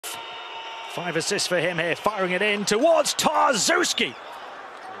5 assists for him here, firing it in towards Tarczewski.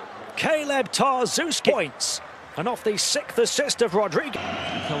 Kaleb Tarczewski points, and off the 6th assist of Rodriguez.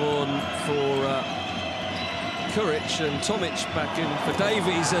 Come on for Kuric, and Tomic back in for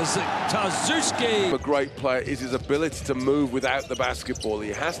Davies as Tarczewski. A great player is his ability to move without the basketball. He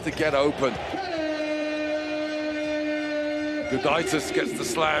has to get open. Gudaitis gets the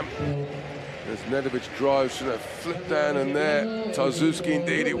slam. As Nedovic drives, should have flipped down, and there, Tarczewski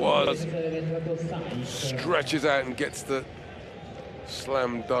indeed it was. Stretches out and gets the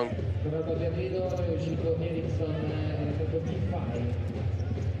slam dunk.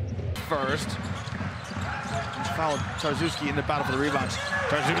 First. He's fouled Tarczewski in the battle for the rebounds.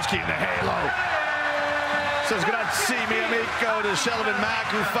 Tarczewski in the halo. Says good night, see me amigo to Shelvin Mack,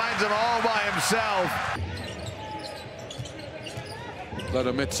 who finds him all by himself.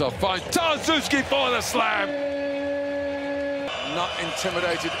 Lodomitsa finds Tarczewski for the slam. Not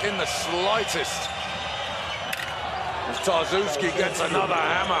intimidated in the slightest. As Tarczewski gets another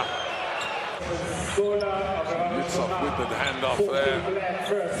hammer. Lodomitsa with the handoff there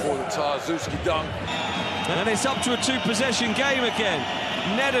for the Tarczewski dunk. And it's up to a 2-possession game again.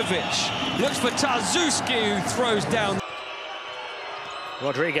 Nedovic looks for Tarczewski, who throws down.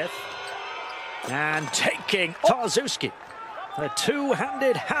 Rodriguez. And taking Tarczewski. A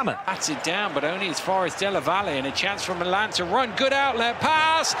two-handed hammer. Bats it down, but only as far as Della Valle, and a chance for Milan to run. Good outlet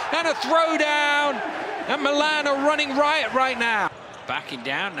pass and a throw down. And Milan are running riot right now. Backing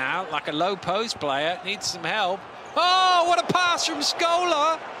down now like a low post player. Needs some help. Oh, what a pass from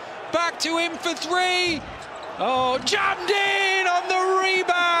Scola. Back to him for 3. Oh, jammed in on the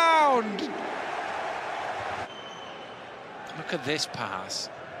rebound. Look at this pass.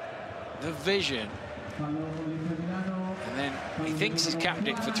 The vision. And then he thinks he's capped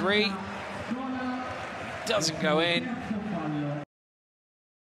it for 3. Doesn't go in.